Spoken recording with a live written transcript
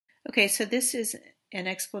Okay, so this is an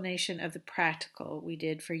explanation of the practical we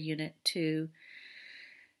did for Unit 2.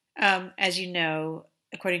 As you know,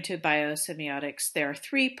 according to biosemiotics, there are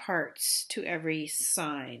 3 parts to every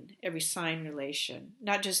sign relation,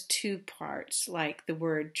 not just 2 parts like the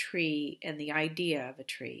word tree and the idea of a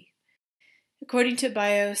tree. According to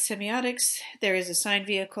biosemiotics, there is a sign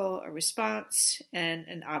vehicle, a response, and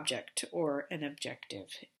an object or an objective.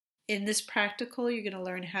 In this practical, you're going to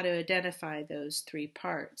learn how to identify those 3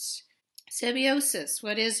 parts. Semiosis,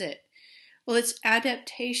 what is it? Well, it's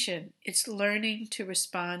adaptation. It's learning to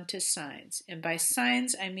respond to signs. And by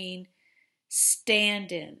signs, I mean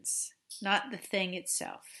stand-ins, not the thing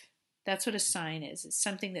itself. That's what a sign is. It's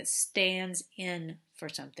something that stands in for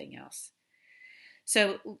something else.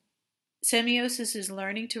 So semiosis is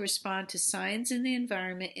learning to respond to signs in the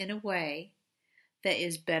environment in a way that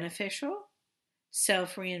is beneficial,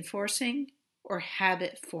 self-reinforcing, or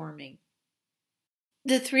habit-forming.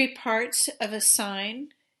 The 3 parts of a sign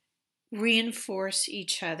reinforce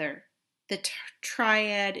each other. The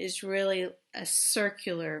triad is really a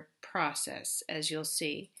circular process, as you'll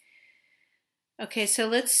see. Okay, so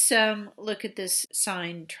let's look at this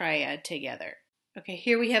sign triad together. Okay,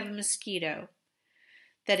 here we have a mosquito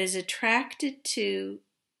that is attracted to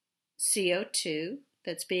CO2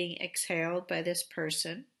 that's being exhaled by this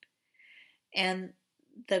person, and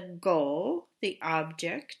the goal, the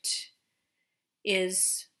object,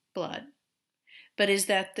 is blood. But is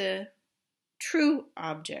that the true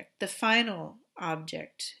object, the final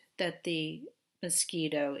object that the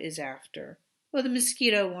mosquito is after? Well, the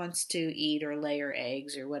mosquito wants to eat or lay her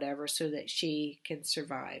eggs or whatever so that she can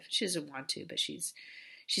survive. She doesn't want to, but she's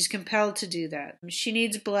compelled to do that. She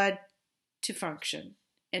needs blood to function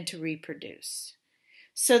and to reproduce.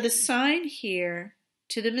 So the sign here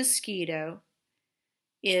to the mosquito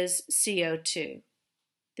is CO2.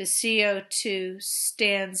 The CO2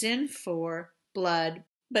 stands in for blood,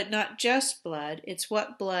 but not just blood. It's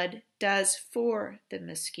what blood does for the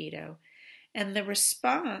mosquito. And the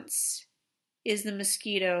response is the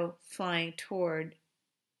mosquito flying toward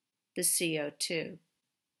the CO2.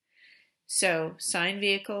 So, sign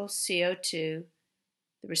vehicle, CO2.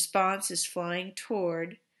 The response is flying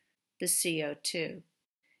toward the CO2.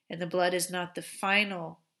 And the blood is not the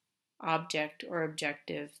final object or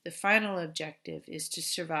objective. The final objective is to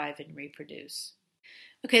survive and reproduce.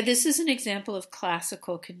 Okay, this is an example of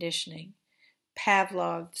classical conditioning.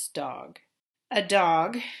 Pavlov's dog. A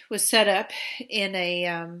dog was set up in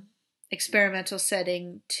a experimental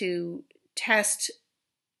setting to test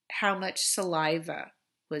how much saliva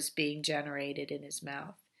was being generated in his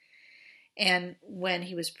mouth. And when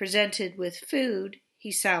he was presented with food,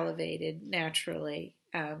 he salivated naturally,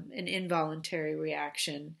 an involuntary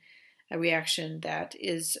reaction, a reaction that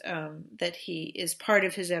is part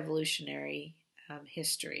of his evolutionary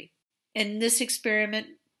history. In this experiment,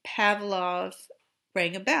 Pavlov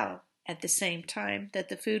rang a bell at the same time that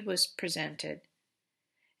the food was presented.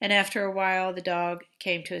 And after a while, the dog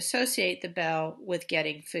came to associate the bell with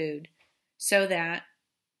getting food, so that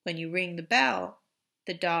when you ring the bell,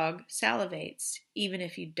 the dog salivates, even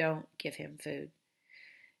if you don't give him food.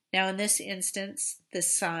 Now, in this instance, the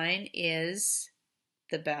sign is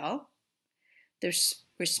the bell. The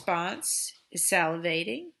response is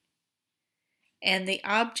salivating. And the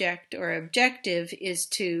object or objective is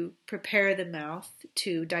to prepare the mouth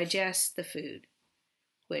to digest the food,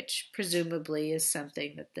 which presumably is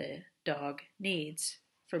something that the dog needs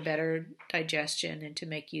for better digestion and to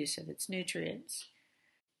make use of its nutrients.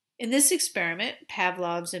 In this experiment,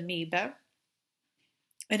 Pavlov's amoeba,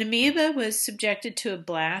 an amoeba was subjected to a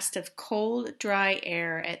blast of cold, dry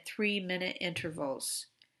air at 3-minute intervals.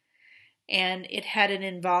 And it had an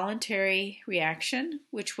involuntary reaction,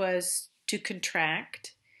 which was to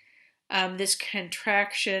contract. This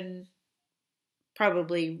contraction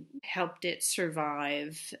probably helped it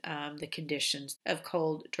survive the conditions of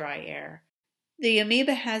cold, dry air. The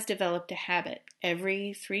amoeba has developed a habit.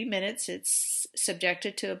 Every 3 minutes, it's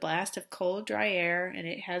subjected to a blast of cold, dry air, and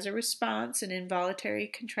it has a response, an involuntary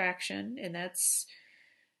contraction, and that's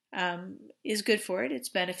is good for it. It's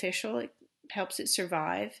beneficial. It helps it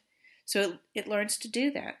survive. So it learns to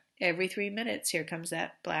do that. Every 3 minutes, here comes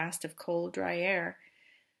that blast of cold, dry air.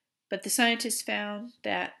 But the scientists found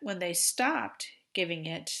that when they stopped giving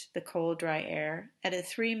it the cold, dry air, at a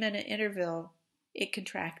 3-minute interval, it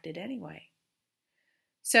contracted anyway.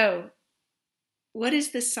 So, what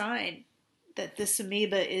is the sign that this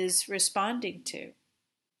amoeba is responding to?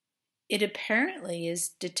 It apparently is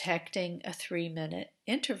detecting a 3-minute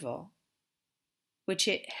interval, which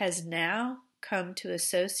it has now come to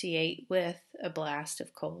associate with a blast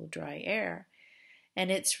of cold, dry air.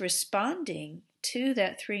 And it's responding to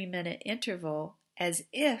that 3-minute interval as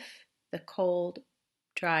if the cold,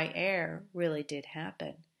 dry air really did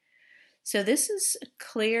happen. So this is a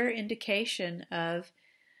clear indication of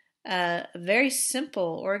a very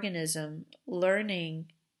simple organism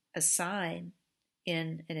learning a sign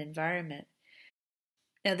in an environment.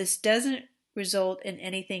 Now, this doesn't result in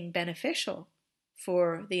anything beneficial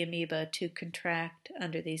for the amoeba to contract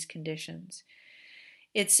under these conditions.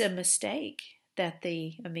 It's a mistake that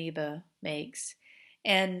the amoeba makes,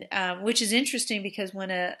 and which is interesting because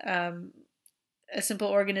when a simple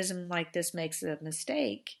organism like this makes a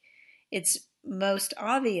mistake, it's most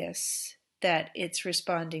obvious that it's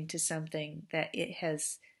responding to something that it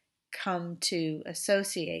has come to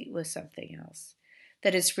associate with something else,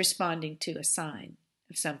 that it's responding to a sign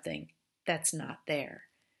of something that's not there.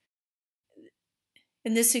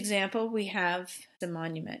 In this example, we have the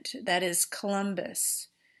monument. That is Columbus,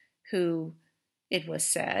 who, it was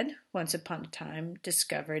said, once upon a time,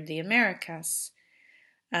 discovered the Americas.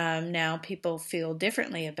 Now people feel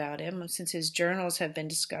differently about him since his journals have been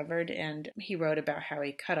discovered, and he wrote about how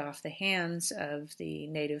he cut off the hands of the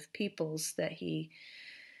native peoples that he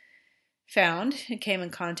found and came in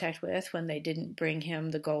contact with when they didn't bring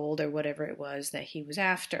him the gold or whatever it was that he was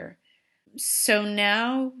after. So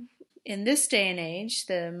now, in this day and age,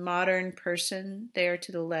 the modern person there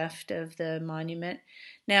to the left of the monument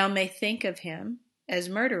now may think of him as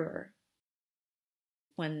murderer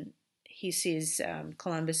when he sees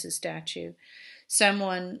Columbus's statue.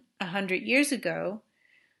 Someone 100 years ago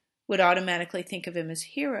would automatically think of him as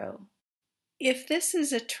hero. If this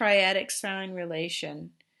is a triadic sign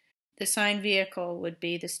relation, the sign vehicle would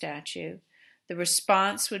be the statue. The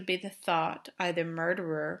response would be the thought, either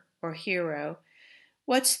murderer or hero.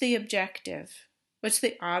 What's the objective? What's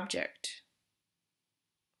the object?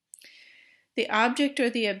 The object or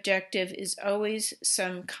the objective is always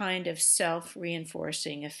some kind of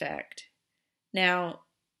self-reinforcing effect. Now,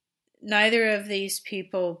 neither of these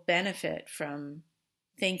people benefit from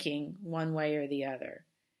thinking one way or the other,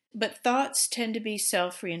 but thoughts tend to be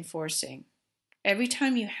self-reinforcing. Every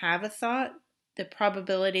time you have a thought, the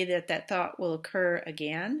probability that that thought will occur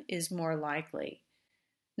again is more likely.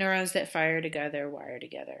 Neurons that fire together wire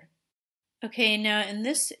together. Okay, now in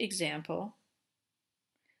this example,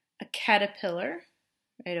 a caterpillar,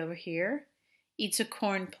 right over here, eats a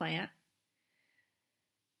corn plant.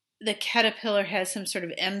 The caterpillar has some sort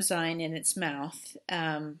of enzyme in its mouth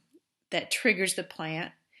that triggers the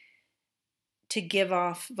plant to give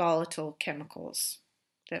off volatile chemicals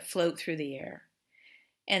that float through the air.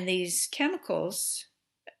 And these chemicals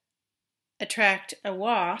attract a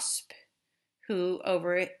wasp who,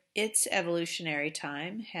 over its evolutionary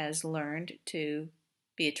time, has learned to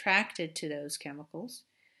be attracted to those chemicals.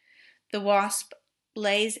 The wasp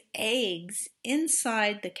lays eggs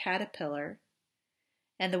inside the caterpillar,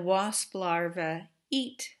 and the wasp larvae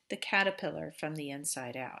eat the caterpillar from the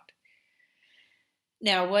inside out.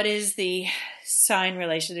 Now, what is the sign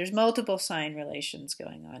relation? There's multiple sign relations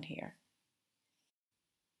going on here.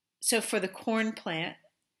 So for the corn plant,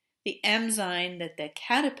 the enzyme that the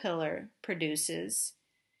caterpillar produces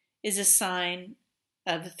is a sign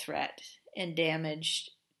of a threat and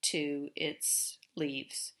damage to its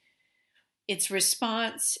leaves. Its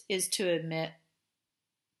response is to emit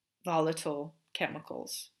volatile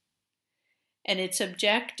chemicals. And its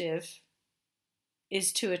objective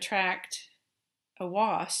is to attract a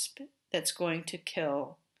wasp that's going to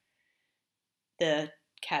kill the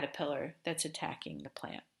caterpillar that's attacking the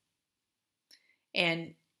plant.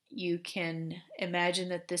 And you can imagine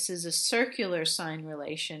that this is a circular sign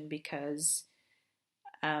relation because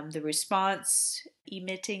the response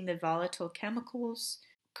emitting the volatile chemicals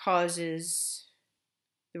causes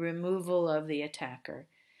the removal of the attacker.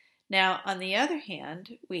 Now, on the other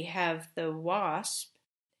hand, we have the wasp,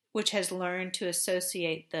 which has learned to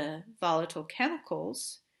associate the volatile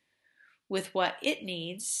chemicals with what it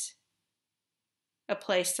needs, a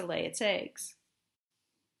place to lay its eggs.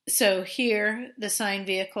 So here, the sign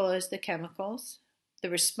vehicle is the chemicals. The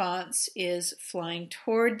response is flying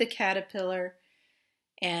toward the caterpillar,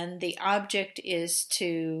 and the object is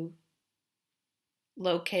to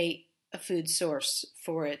locate a food source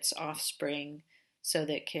for its offspring so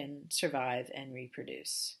that it can survive and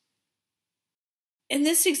reproduce. In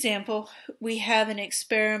this example, we have an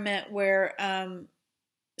experiment where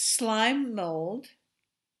slime mold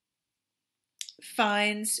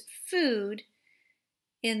finds food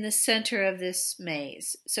in the center of this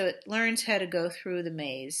maze. So it learns how to go through the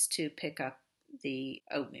maze to pick up the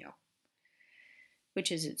oatmeal,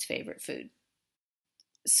 which is its favorite food.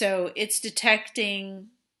 So it's detecting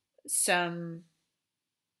some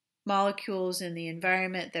molecules in the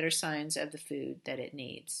environment that are signs of the food that it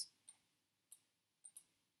needs.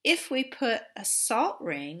 If we put a salt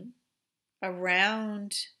ring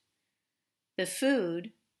around the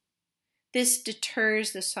food, this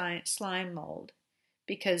deters the slime mold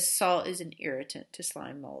because salt is an irritant to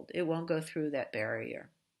slime mold. It won't go through that barrier.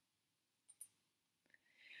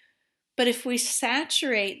 But if we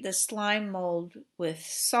saturate the slime mold with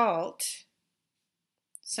salt,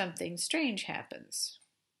 something strange happens.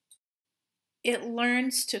 It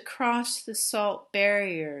learns to cross the salt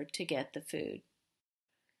barrier to get the food.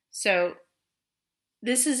 So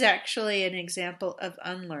this is actually an example of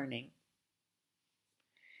unlearning.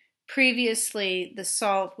 Previously, the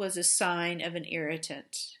salt was a sign of an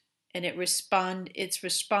irritant, and its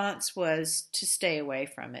response was to stay away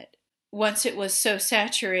from it. Once it was so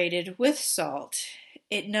saturated with salt,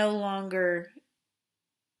 it no longer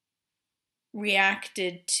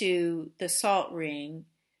reacted to the salt ring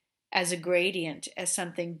as a gradient, as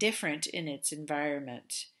something different in its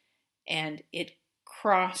environment, and it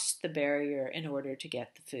crossed the barrier in order to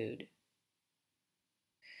get the food.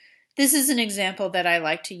 This is an example that I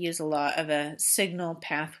like to use a lot of a signal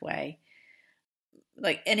pathway.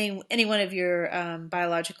 Like any one of your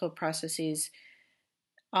biological processes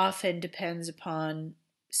often depends upon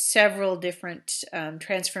several different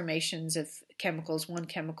transformations of chemicals. One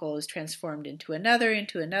chemical is transformed into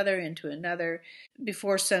another,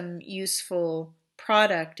 before some useful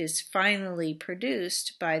product is finally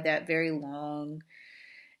produced by that very long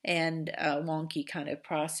and wonky kind of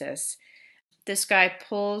process. This guy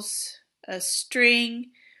pulls a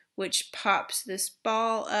string which pops this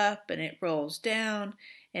ball up, and it rolls down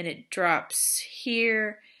and it drops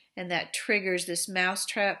here, and that triggers this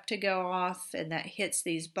mousetrap to go off, and that hits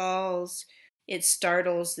these balls. It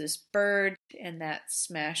startles this bird, and that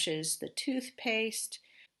smashes the toothpaste,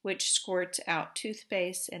 which squirts out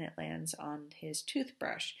toothpaste, and it lands on his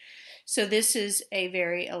toothbrush. So this is a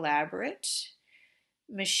very elaborate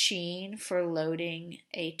machine for loading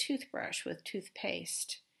a toothbrush with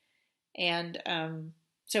toothpaste. And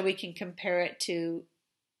so we can compare it to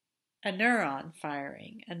a neuron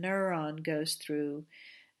firing. A neuron goes through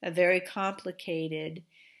a very complicated,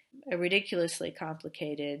 a ridiculously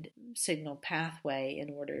complicated signal pathway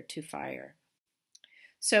in order to fire.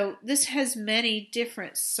 So this has many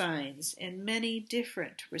different signs and many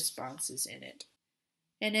different responses in it.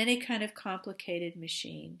 In any kind of complicated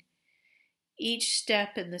machine, each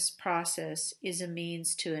step in this process is a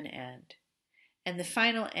means to an end. And the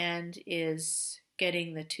final end is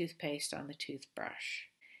getting the toothpaste on the toothbrush.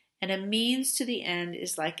 And a means to the end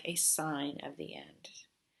is like a sign of the end.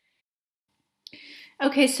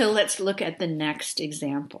 Okay, so let's look at the next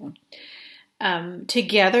example.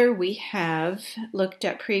 Together we have looked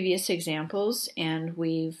at previous examples, and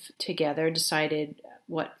we've together decided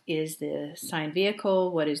what is the sign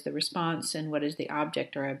vehicle, what is the response, and what is the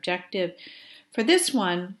object or objective. For this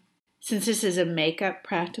one, since this is a makeup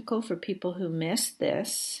practical for people who missed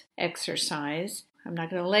this exercise, I'm not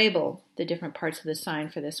going to label the different parts of the sign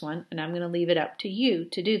for this one, and I'm going to leave it up to you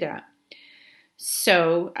to do that.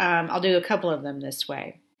 So I'll do a couple of them this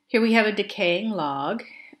way. Here we have a decaying log,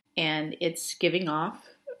 and it's giving off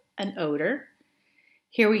an odor.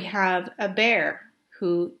 Here we have a bear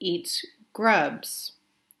who eats grubs,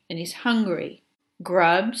 and he's hungry.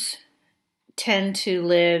 Grubs tend to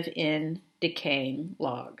live in decaying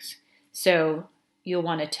logs. So you'll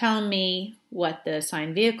want to tell me what the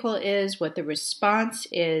sign vehicle is, what the response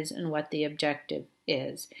is, and what the objective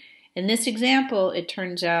is. In this example, it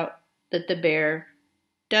turns out that the bear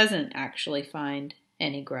doesn't actually find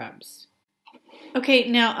any grubs. Okay,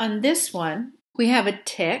 now on this one, we have a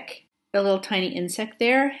tick, a little tiny insect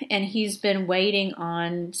there, and he's been waiting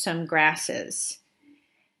on some grasses.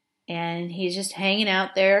 And he's just hanging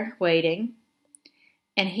out there waiting,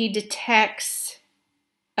 and he detects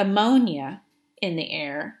ammonia in the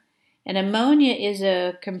air. And ammonia is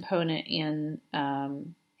a component in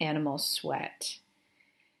animal sweat.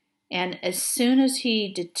 And as soon as he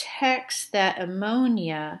detects that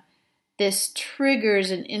ammonia, this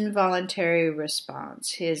triggers an involuntary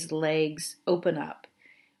response. His legs open up,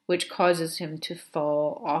 which causes him to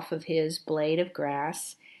fall off of his blade of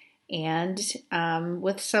grass. And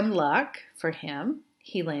with some luck for him,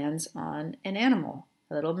 he lands on an animal,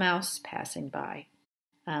 a little mouse passing by.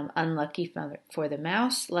 Unlucky for the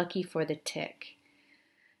mouse, lucky for the tick.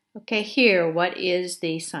 Okay, here, what is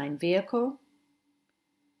the sign vehicle?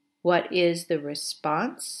 What is the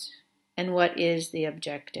response? And what is the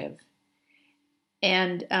objective?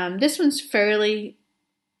 And this one's fairly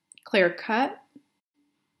clear-cut.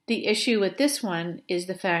 The issue with this one is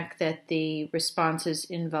the fact that the response is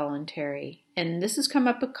involuntary. and this has come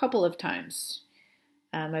up a couple of times.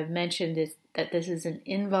 I've mentioned that this is an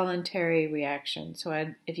involuntary reaction.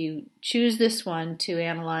 So if you choose this one to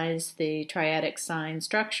analyze the triadic sign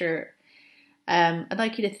structure, I'd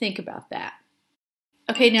like you to think about that.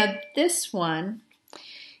 Okay, now this one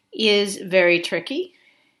is very tricky.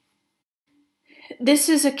 This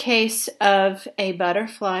is a case of a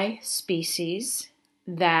butterfly species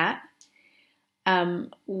that,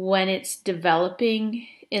 when it's developing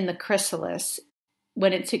in the chrysalis,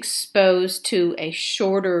 when it's exposed to a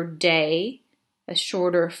shorter day, a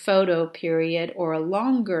shorter photo period, or a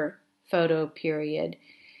longer photo period,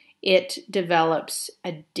 it develops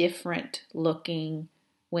a different looking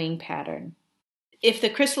wing pattern. If the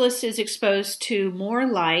chrysalis is exposed to more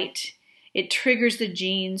light, it triggers the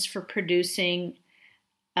genes for producing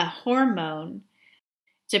a hormone.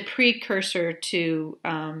 It's a precursor to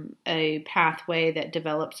a pathway that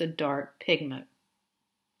develops a dark pigment.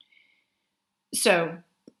 So,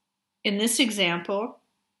 in this example,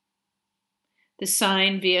 the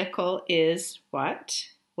sign vehicle is what?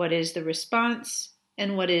 What is the response?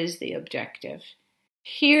 And what is the objective?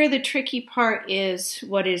 Here, the tricky part is,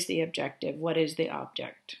 what is the objective? What is the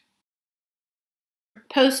object?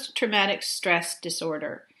 Post-traumatic stress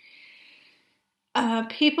disorder.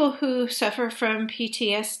 People who suffer from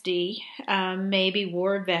PTSD may be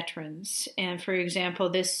war veterans. And for example,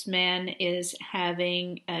 this man is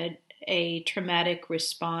having a traumatic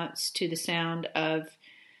response to the sound of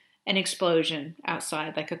an explosion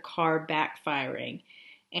outside, like a car backfiring.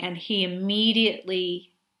 And he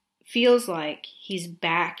immediately feels like he's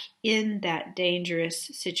back in that dangerous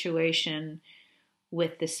situation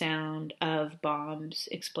with the sound of bombs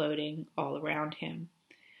exploding all around him.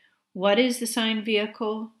 What is the sign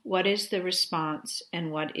vehicle? What is the response?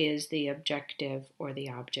 And what is the objective or the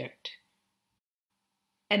object?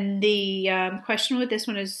 And the question with this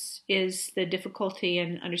one is the difficulty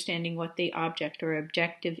in understanding what the object or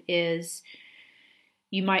objective is.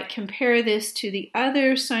 You might compare this to the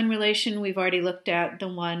other sign relation we've already looked at, the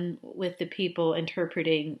one with the people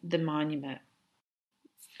interpreting the monument.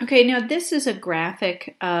 Okay, now this is a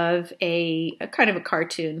graphic of a kind of a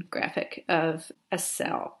cartoon graphic of a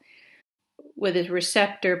cell with a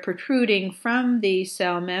receptor protruding from the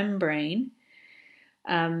cell membrane,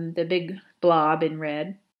 the big blob in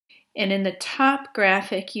red. And in the top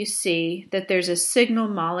graphic, you see that there's a signal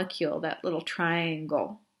molecule, that little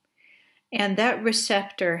triangle. And that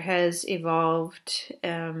receptor has evolved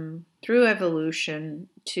through evolution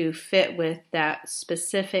to fit with that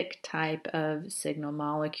specific type of signal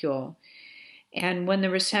molecule. And when the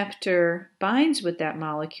receptor binds with that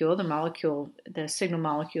molecule, the signal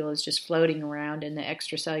molecule is just floating around in the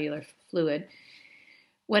extracellular fluid.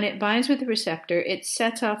 When it binds with the receptor, it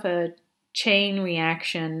sets off a chain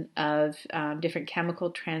reaction of different chemical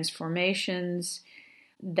transformations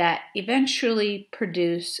that eventually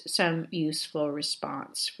produce some useful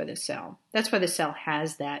response for the cell. That's why the cell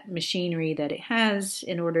has that machinery that it has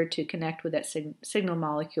in order to connect with that signal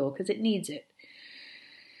molecule, because it needs it.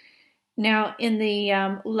 Now, in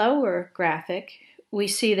the lower graphic, we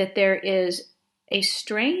see that there is a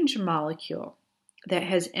strange molecule that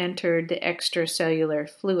has entered the extracellular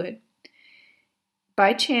fluid.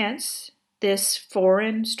 By chance, this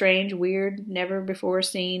foreign, strange, weird, never before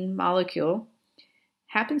seen molecule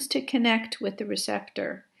happens to connect with the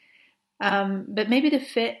receptor. But maybe the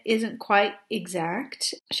fit isn't quite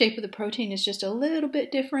exact. The shape of the protein is just a little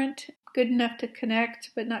bit different, good enough to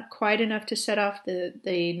connect, but not quite enough to set off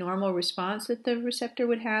the normal response that the receptor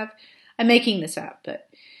would have. I'm making this up,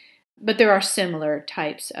 but there are similar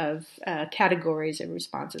types of categories of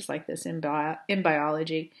responses like this in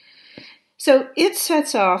biology. So it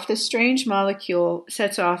sets off, the strange molecule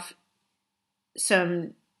sets off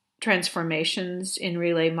some transformations in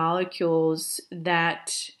relay molecules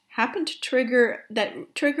that happen to trigger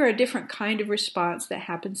a different kind of response that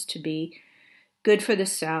happens to be good for the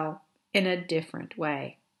cell in a different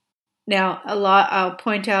way. Now, I'll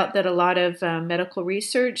point out that a lot of medical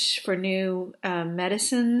research for new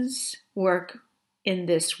medicines work in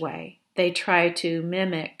this way. They try to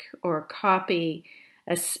mimic or copy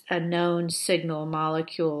a known signal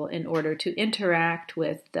molecule in order to interact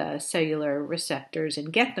with the cellular receptors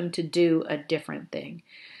and get them to do a different thing.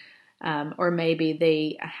 Or maybe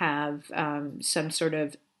they have some sort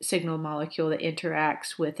of signal molecule that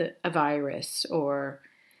interacts with a virus or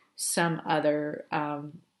some other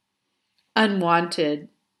unwanted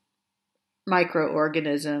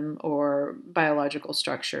microorganism or biological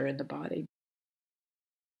structure in the body.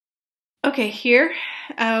 Okay, here,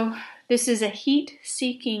 this is a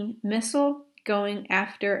heat-seeking missile going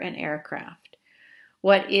after an aircraft.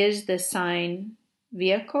 What is the sign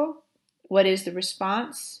vehicle? what is the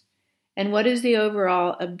response, and what is the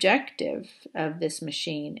overall objective of this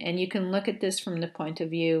machine. And you can look at this from the point of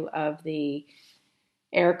view of the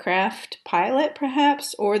aircraft pilot,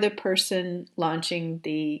 perhaps, or the person launching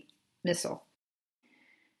the missile.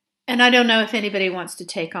 And I don't know if anybody wants to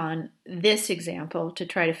take on this example to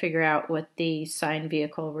try to figure out what the sign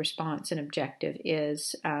vehicle response and objective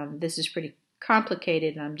is. This is pretty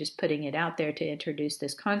complicated, and I'm just putting it out there to introduce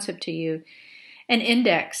this concept to you. An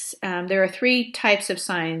index. There are three types of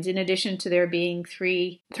signs. In addition to there being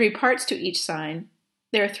three parts to each sign,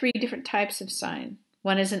 there are three different types of sign.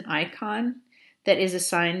 One is an icon that is a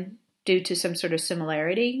sign due to some sort of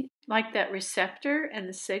similarity, like that receptor and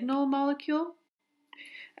the signal molecule.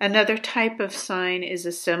 Another type of sign is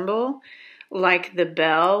a symbol, like the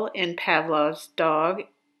bell in Pavlov's dog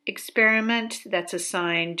experiment. That's a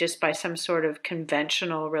sign just by some sort of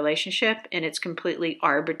conventional relationship, and it's completely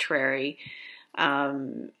arbitrary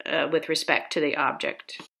with respect to the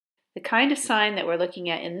object. The kind of sign that we're looking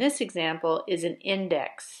at in this example is an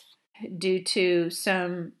index due to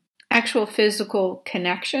some actual physical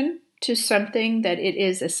connection to something that it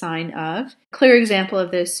is a sign of. A clear example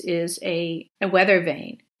of this is a weather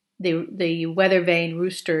vane. The weather vane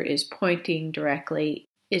rooster is pointing out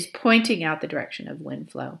the direction of wind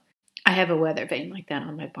flow. I have a weather vane like that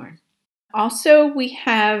on my barn. Also, we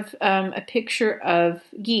have a picture of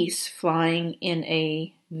geese flying in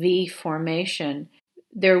a V formation.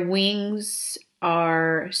 Their wings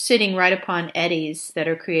are sitting right upon eddies that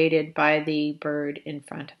are created by the bird in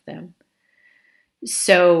front of them.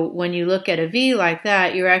 So when you look at a V like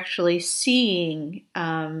that, you're actually seeing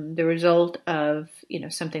the result of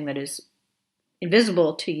something that is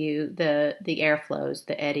invisible to you, the airflows,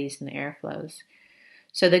 the eddies and the airflows.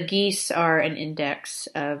 So the geese are an index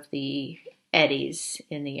of the eddies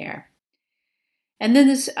in the air. And then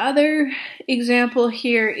this other example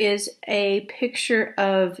here is a picture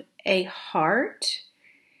of a heart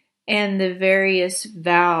and the various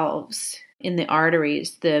valves in the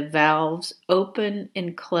arteries. The valves open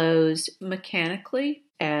and close mechanically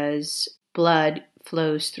as blood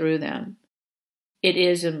flows through them. It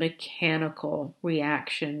is a mechanical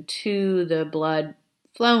reaction to the blood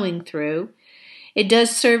flowing through. It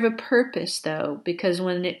does serve a purpose, though, because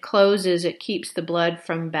when it closes, it keeps the blood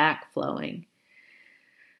from backflowing.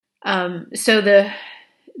 So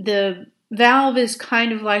the valve is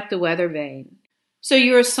kind of like the weather vane. So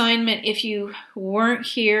your assignment, if you weren't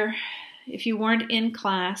here, if you weren't in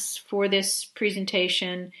class for this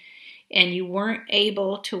presentation, and you weren't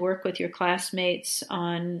able to work with your classmates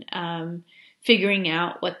on figuring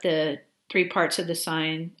out what the three parts of the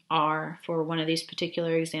sign are for one of these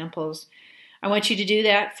particular examples, I want you to do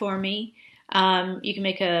that for me. You can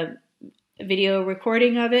make a video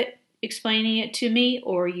recording of it, explaining it to me,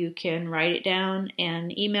 or you can write it down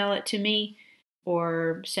and email it to me,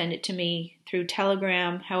 or send it to me through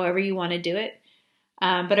Telegram, however you want to do it.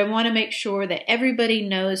 But I want to make sure that everybody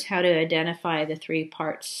knows how to identify the three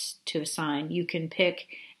parts to a sign. You can pick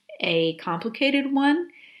a complicated one,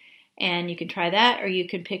 and you can try that, or you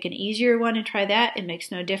can pick an easier one and try that. It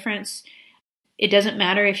makes no difference. It doesn't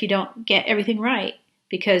matter if you don't get everything right,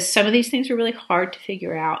 because some of these things are really hard to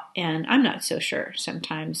figure out, and I'm not so sure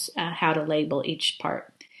sometimes how to label each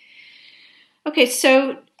part. Okay,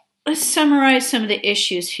 so let's summarize some of the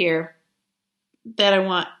issues here that I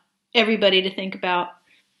want everybody to think about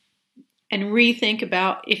and rethink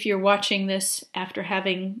about if you're watching this after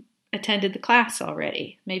having attended the class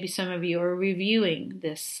already. Maybe some of you are reviewing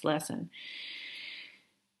this lesson.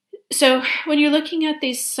 So when you're looking at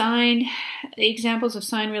these examples of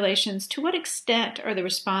sign relations, to what extent are the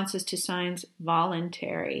responses to signs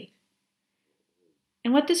voluntary?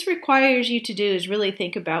 And what this requires you to do is really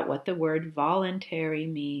think about what the word voluntary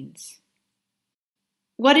means.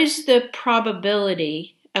 What is the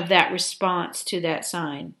probability of that response to that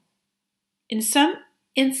sign? In some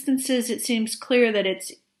instances, it seems clear that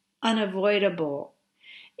it's unavoidable.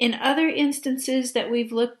 In other instances that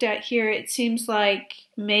we've looked at here, it seems like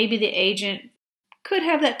maybe the agent could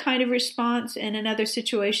have that kind of response, and in other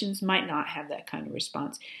situations might not have that kind of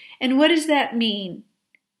response. And what does that mean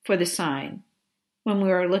for the sign when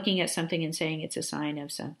we're looking at something and saying it's a sign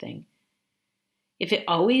of something? If it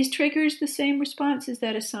always triggers the same response, is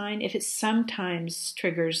that a sign? If it sometimes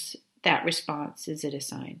triggers that response, is it a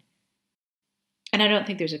sign? And I don't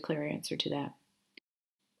think there's a clear answer to that.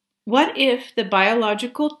 What if the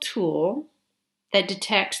biological tool that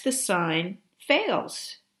detects the sign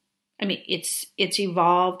fails? I mean, it's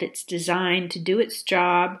evolved, it's designed to do its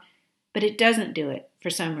job, but it doesn't do it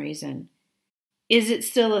for some reason. Is it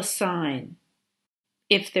still a sign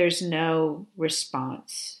if there's no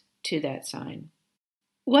response to that sign?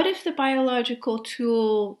 What if the biological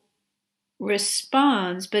tool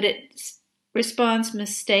responds, but it responds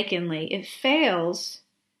mistakenly? It fails,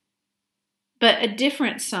 but a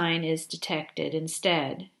different sign is detected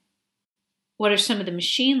instead. What are some of the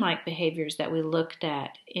machine-like behaviors that we looked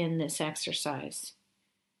at in this exercise?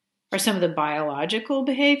 Are some of the biological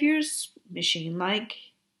behaviors machine-like?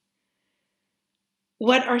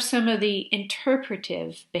 What are some of the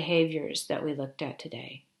interpretive behaviors that we looked at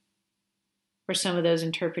today? Were some of those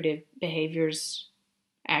interpretive behaviors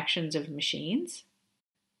actions of machines?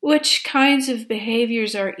 Which kinds of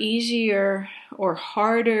behaviors are easier or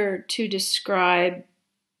harder to describe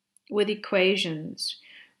with equations?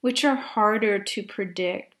 Which are harder to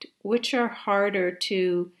predict? Which are harder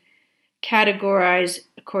to categorize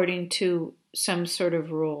according to some sort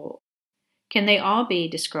of rule? Can they all be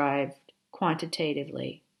described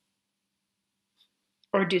quantitatively?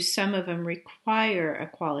 Or do some of them require a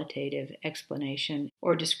qualitative explanation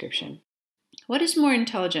or description? What is more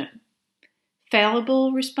intelligent?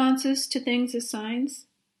 Fallible responses to things as signs?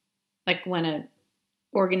 Like when an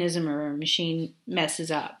organism or a machine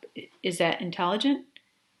messes up. Is that intelligent?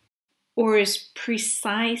 Or is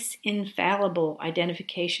precise, infallible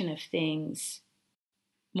identification of things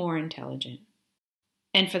more intelligent?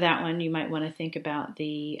 And for that one, you might want to think about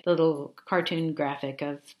the little cartoon graphic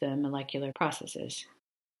of the molecular processes.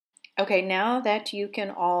 Okay, now that you can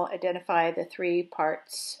all identify the three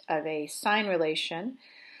parts of a sign relation,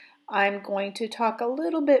 I'm going to talk a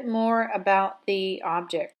little bit more about the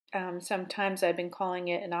object. Sometimes I've been calling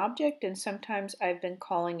it an object, and sometimes I've been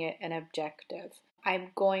calling it an objective.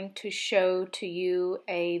 I'm going to show to you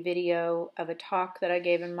a video of a talk that I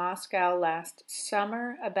gave in Moscow last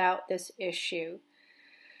summer about this issue.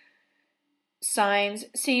 Signs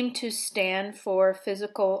seem to stand for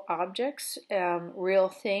physical objects, real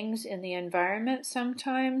things in the environment.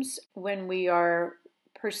 Sometimes when we are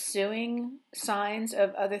pursuing signs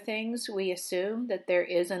of other things, we assume that there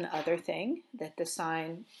is an other thing that the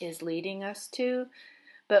sign is leading us to,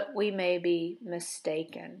 but we may be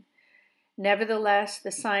mistaken. Nevertheless,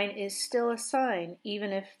 the sign is still a sign,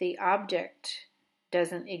 even if the object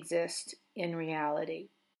doesn't exist in reality.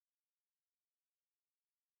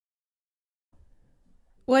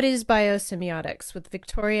 What is biosemiotics with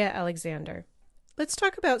Victoria Alexander? Let's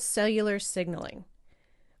talk about cellular signaling.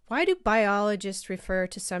 Why do biologists refer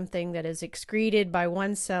to something that is excreted by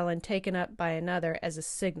one cell and taken up by another as a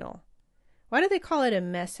signal? Why do they call it a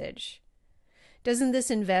message? Doesn't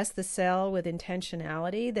this invest the cell with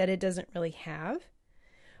intentionality that it doesn't really have?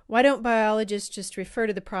 Why don't biologists just refer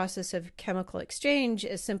to the process of chemical exchange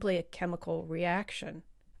as simply a chemical reaction?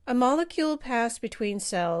 A molecule passed between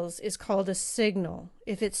cells is called a signal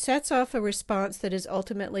if it sets off a response that is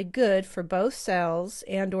ultimately good for both cells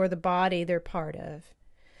and/or the body they're part of.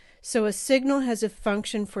 So a signal has a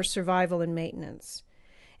function for survival and maintenance.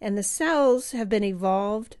 And the cells have been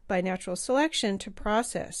evolved by natural selection to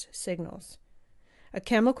process signals. A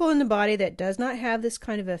chemical in the body that does not have this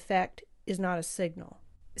kind of effect is not a signal.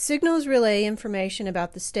 Signals relay information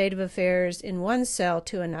about the state of affairs in one cell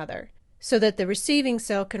to another, so that the receiving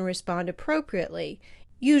cell can respond appropriately,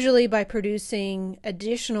 usually by producing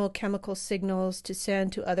additional chemical signals to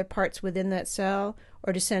send to other parts within that cell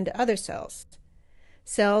or to send to other cells.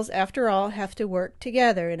 Cells, after all, have to work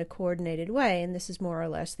together in a coordinated way, and this is more or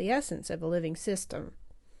less the essence of a living system.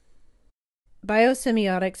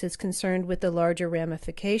 Biosemiotics is concerned with the larger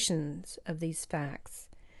ramifications of these facts.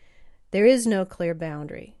 There is no clear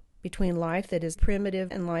boundary between life that is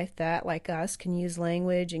primitive and life that, like us, can use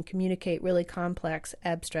language and communicate really complex,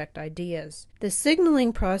 abstract ideas. The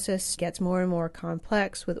signaling process gets more and more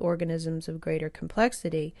complex with organisms of greater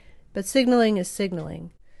complexity, but signaling is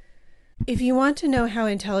signaling. If you want to know how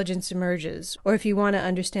intelligence emerges, or if you want to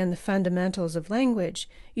understand the fundamentals of language,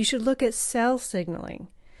 you should look at cell signaling,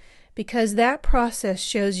 because that process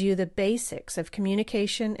shows you the basics of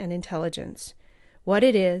communication and intelligence, what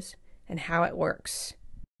it is, and how it works.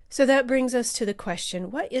 So that brings us to the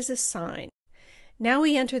question, what is a sign? Now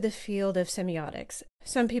we enter the field of semiotics.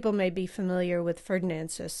 Some people may be familiar with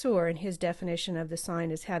Ferdinand Saussure and his definition of the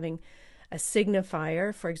sign as having a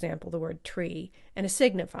signifier, for example, the word tree, and a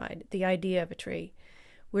signified, the idea of a tree.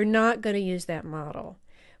 We're not going to use that model.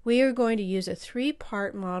 We are going to use a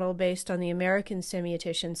three-part model based on the American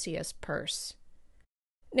semiotician C.S. Peirce.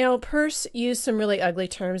 Now, Peirce used some really ugly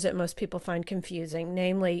terms that most people find confusing,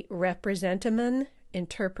 namely representamen,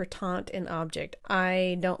 interpretant, and object.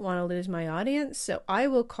 I don't want to lose my audience, so I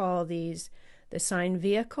will call these the sign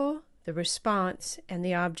vehicle, the response, and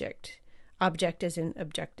the object. object as in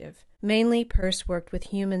objective. Mainly, Peirce worked with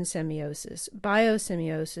human semiosis.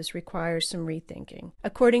 Biosemiosis requires some rethinking.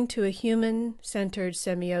 According to a human-centered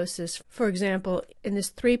semiosis, for example, in this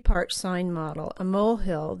three-part sign model, a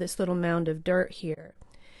molehill, this little mound of dirt here,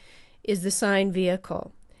 is the sign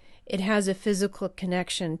vehicle. It has a physical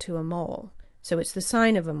connection to a mole, so it's the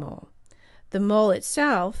sign of a mole. The mole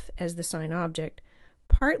itself, as the sign object,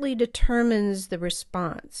 partly determines the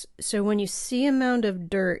response. So when you see a mound of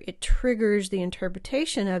dirt, it triggers the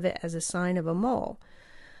interpretation of it as a sign of a mole.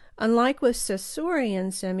 Unlike with Saussurean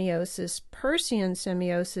semiosis, Peircean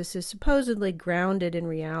semiosis is supposedly grounded in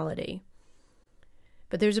reality.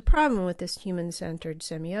 But there's a problem with this human-centered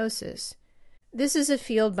semiosis. This is a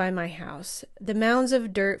field by my house. The mounds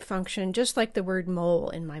of dirt function just like the word mole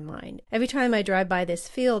in my mind. Every time I drive by this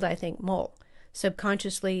field, I think mole,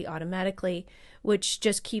 subconsciously, automatically, which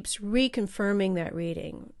just keeps reconfirming that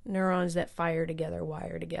reading. Neurons that fire together,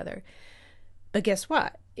 wire together. But guess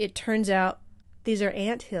what? It turns out these are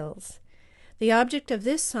anthills. The object of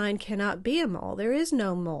this sign cannot be a mole. There is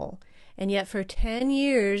no mole. And yet for 10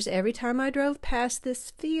 years, every time I drove past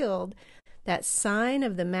this field, that sign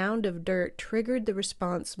of the mound of dirt triggered the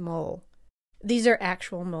response mole. These are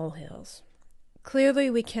actual molehills. Clearly,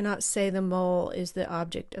 we cannot say the mole is the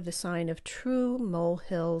object of the sign of true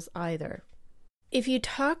molehills either. If you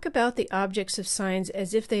talk about the objects of signs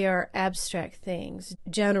as if they are abstract things,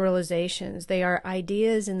 generalizations, they are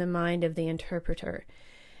ideas in the mind of the interpreter.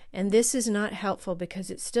 And this is not helpful because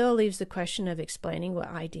it still leaves the question of explaining what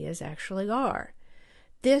ideas actually are.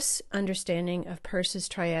 This understanding of Peirce's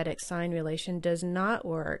triadic sign relation does not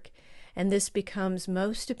work, and this becomes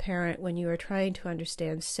most apparent when you are trying to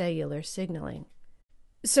understand cellular signaling.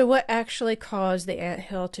 So what actually caused the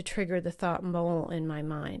anthill to trigger the thought mole in my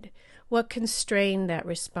mind? What constrained that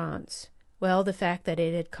response? Well, the fact that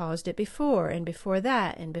it had caused it before, and before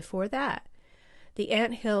that, and before that. The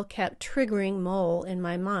anthill kept triggering mole in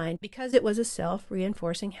my mind because it was a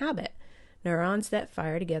self-reinforcing habit. Neurons that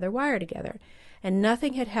fire together wire together. And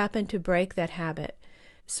nothing had happened to break that habit.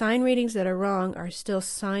 Sign readings that are wrong are still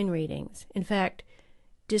sign readings. In fact,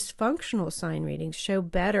 dysfunctional sign readings show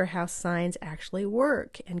better how signs actually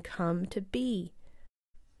work and come to be.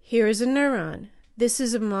 Here is a neuron. This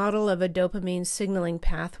is a model of a dopamine signaling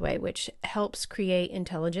pathway which helps create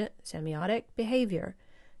intelligent semiotic behavior.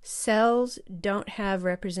 Cells don't have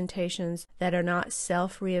representations that are not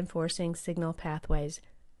self-reinforcing signal pathways.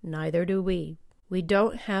 Neither do we. We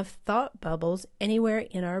don't have thought bubbles anywhere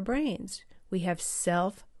in our brains. We have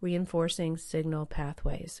self-reinforcing signal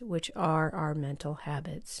pathways, which are our mental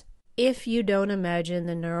habits. If you don't imagine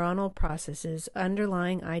the neuronal processes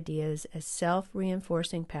underlying ideas as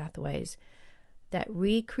self-reinforcing pathways that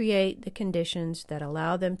recreate the conditions that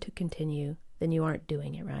allow them to continue, then you aren't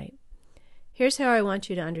doing it right. Here's how I want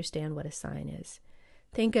you to understand what a sign is.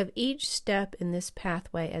 Think of each step in this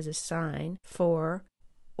pathway as a sign for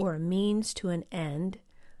or a means to an end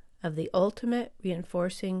of the ultimate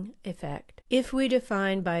reinforcing effect. If we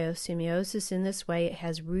define biosemiosis in this way, it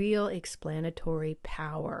has real explanatory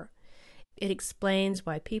power. It explains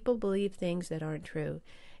why people believe things that aren't true.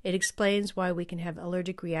 It explains why we can have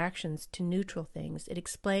allergic reactions to neutral things. It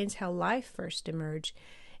explains how life first emerged.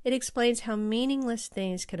 It explains how meaningless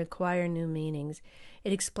things can acquire new meanings.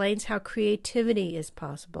 It explains how creativity is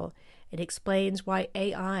possible. It explains why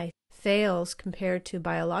AI fails compared to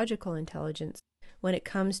biological intelligence when it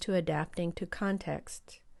comes to adapting to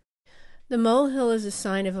context. The molehill is a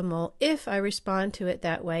sign of a mole if I respond to it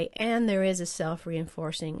that way and there is a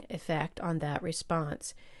self-reinforcing effect on that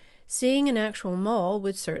response. Seeing an actual mole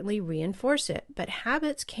would certainly reinforce it, but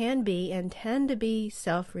habits can be and tend to be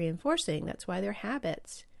self-reinforcing. That's why they're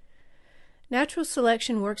habits. Natural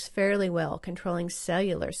selection works fairly well controlling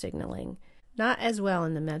cellular signaling, not as well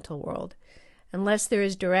in the mental world. Unless there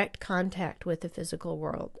is direct contact with the physical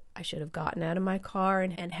world. I should have gotten out of my car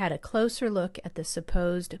and had a closer look at the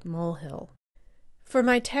supposed molehill. For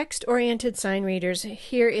my text-oriented sign readers,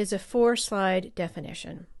 here is a 4-slide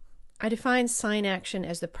definition. I define sign action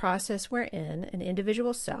as the process wherein an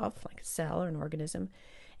individual self, like a cell or an organism,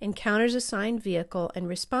 encounters a sign vehicle and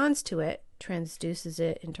responds to it, transduces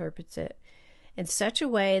it, interprets it, in such a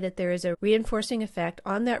way that there is a reinforcing effect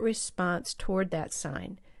on that response toward that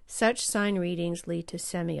sign. Such sign readings lead to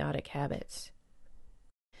semiotic habits.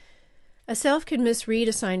 A self can misread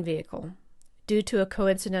a sign vehicle due to a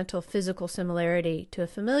coincidental physical similarity to a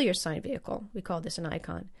familiar sign vehicle. We call this an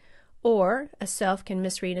icon. Or a self can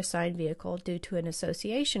misread a sign vehicle due to an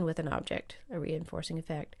association with an object, a reinforcing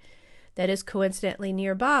effect, that is coincidentally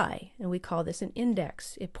nearby, and we call this an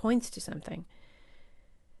index. It points to something.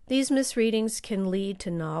 These misreadings can lead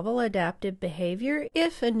to novel adaptive behavior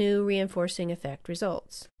if a new reinforcing effect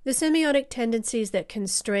results. The semiotic tendencies that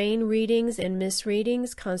constrain readings and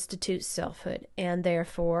misreadings constitute selfhood, and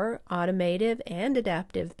therefore automative and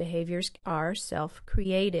adaptive behaviors are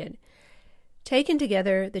self-created. Taken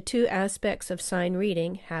together, the two aspects of sign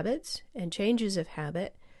reading, habits and changes of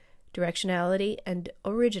habit, directionality and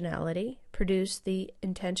originality, produce the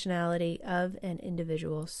intentionality of an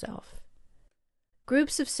individual self.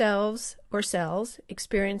 Groups of selves or cells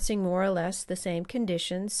experiencing more or less the same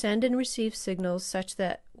conditions send and receive signals such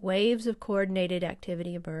that waves of coordinated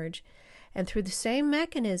activity emerge, and through the same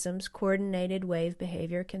mechanisms, coordinated wave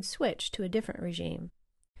behavior can switch to a different regime.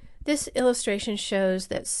 This illustration shows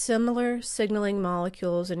that similar signaling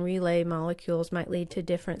molecules and relay molecules might lead to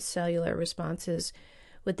different cellular responses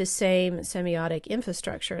with the same semiotic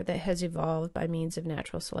infrastructure that has evolved by means of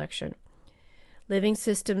natural selection. Living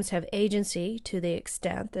systems have agency to the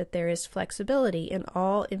extent that there is flexibility in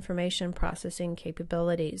all information processing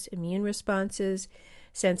capabilities, immune responses,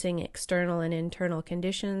 sensing external and internal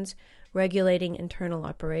conditions, regulating internal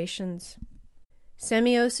operations.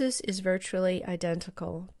 Semiosis is virtually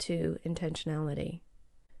identical to intentionality.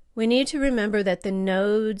 We need to remember that the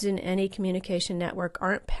nodes in any communication network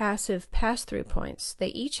aren't passive pass-through points. They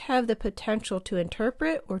each have the potential to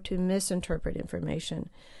interpret or to misinterpret information.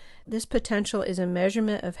 This potential is a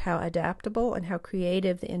measurement of how adaptable and how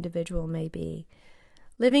creative the individual may be.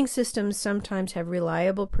 Living systems sometimes have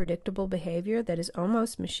reliable, predictable behavior that is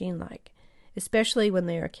almost machine-like, especially when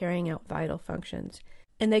they are carrying out vital functions.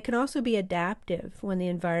 And they can also be adaptive when the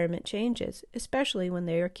environment changes, especially when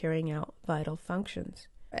they are carrying out vital functions.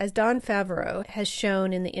 As Don Favareau has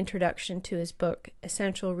shown in the introduction to his book,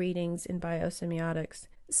 Essential Readings in Biosemiotics,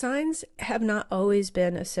 signs have not always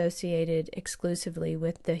been associated exclusively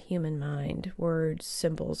with the human mind, words,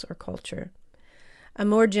 symbols, or culture. A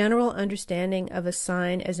more general understanding of a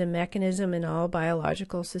sign as a mechanism in all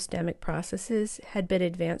biological systemic processes had been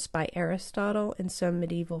advanced by Aristotle and some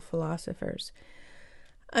medieval philosophers.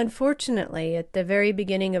 Unfortunately, at the very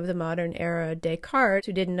beginning of the modern era, Descartes,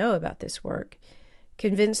 who didn't know about this work,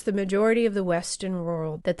 convinced the majority of the Western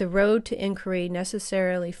world that the road to inquiry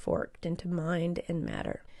necessarily forked into mind and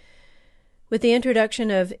matter. With the introduction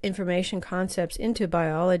of information concepts into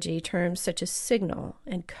biology, terms such as signal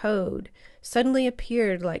and code suddenly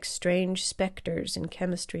appeared like strange specters in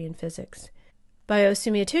chemistry and physics.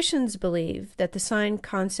 Biosemioticians believe that the sign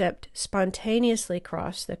concept spontaneously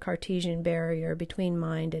crossed the Cartesian barrier between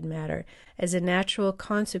mind and matter as a natural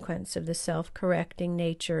consequence of the self-correcting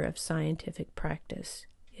nature of scientific practice.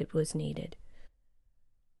 It was needed.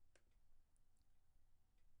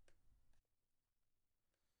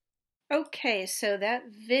 Okay, so that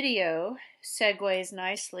video segues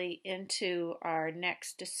nicely into our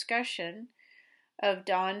next discussion of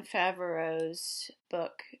Don Favareau's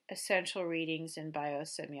book, Essential Readings in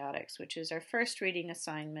Biosemiotics, which is our first reading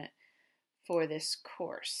assignment for this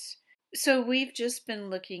course. So we've just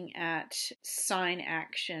been looking at sign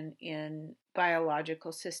action in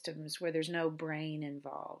biological systems where there's no brain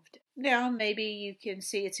involved. Now, maybe you can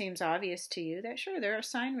see, it seems obvious to you that sure, there are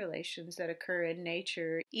sign relations that occur in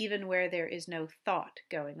nature even where there is no thought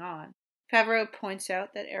going on. Favareau points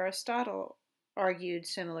out that Aristotle argued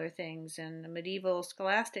similar things, and the medieval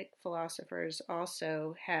scholastic philosophers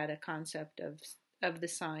also had a concept of the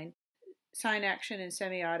sign. Sign action and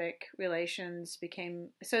semiotic relations became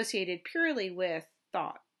associated purely with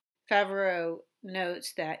thought. Favareau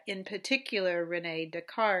notes that in particular René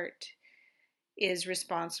Descartes is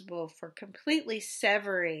responsible for completely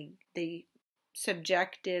severing the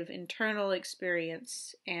subjective internal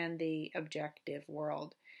experience and the objective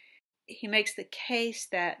world. He makes the case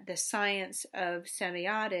that the science of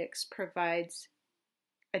semiotics provides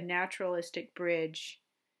a naturalistic bridge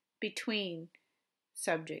between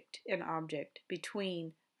subject and object,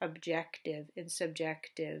 between objective and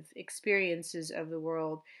subjective experiences of the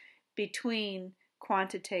world, between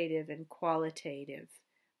quantitative and qualitative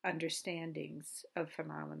understandings of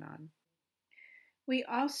phenomenon. We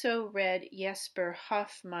also read Jesper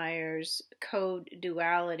Hoffmeyer's Code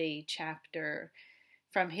Duality chapter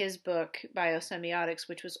from his book, Biosemiotics,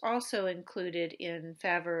 which was also included in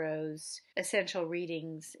Favareau's Essential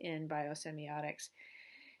Readings in Biosemiotics.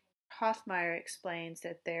 Hoffmeyer explains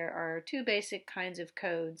that there are two basic kinds of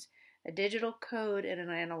codes, a digital code and an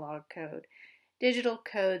analog code. Digital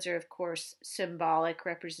codes are, of course, symbolic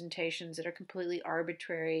representations that are completely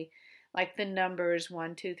arbitrary, like the numbers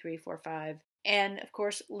 1, 2, 3, 4, 5. And, of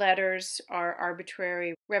course, letters are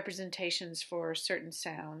arbitrary representations for certain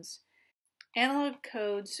sounds. Analog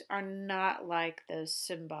codes are not like those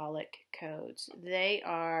symbolic codes. They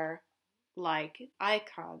are like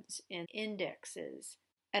icons and indexes.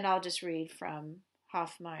 And I'll just read from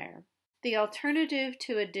Hoffmeyer. The alternative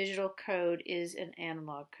to a digital code is an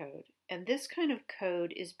analog code, and this kind of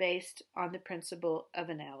code is based on the principle of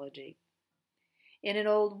analogy. In an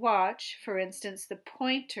old watch, for instance, the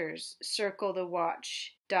pointers circle the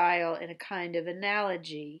watch dial in a kind of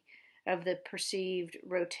analogy of the perceived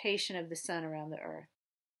rotation of the sun around the earth.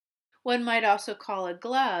 One might also call a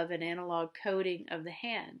glove an analog coding of the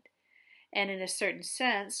hand, and in a certain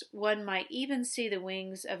sense, one might even see the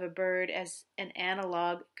wings of a bird as an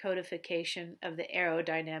analog codification of the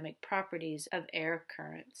aerodynamic properties of air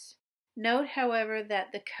currents. Note, however,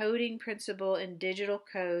 that the coding principle in digital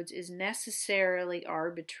codes is necessarily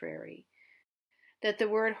arbitrary, that the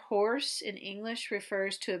word horse in English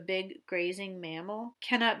refers to a big grazing mammal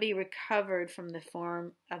cannot be recovered from the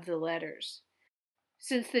form of the letters.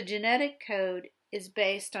 Since the genetic code is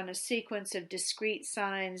based on a sequence of discrete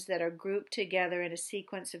signs that are grouped together in a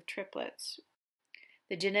sequence of triplets,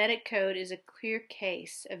 the genetic code is a clear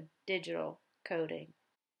case of digital coding.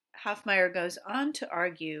 Hoffmeyer goes on to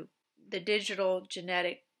argue the digital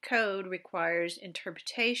genetic code requires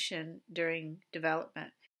interpretation during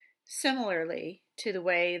development, similarly to the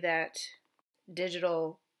way that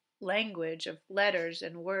digital language of letters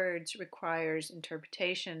and words requires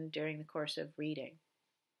interpretation during the course of reading.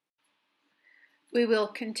 We will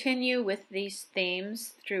continue with these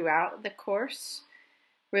themes throughout the course.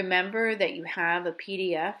 Remember that you have a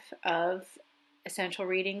PDF of Essential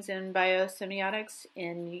Readings in Biosemiotics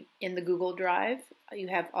in the Google Drive. You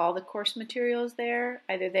have all the course materials there,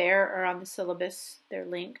 either there or on the syllabus. They're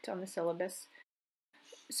linked on the syllabus.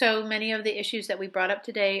 So many of the issues that we brought up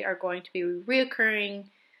today are going to be reoccurring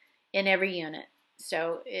in every unit.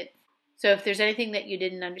 So if there's anything that you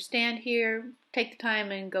didn't understand here, take the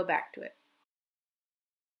time and go back to it.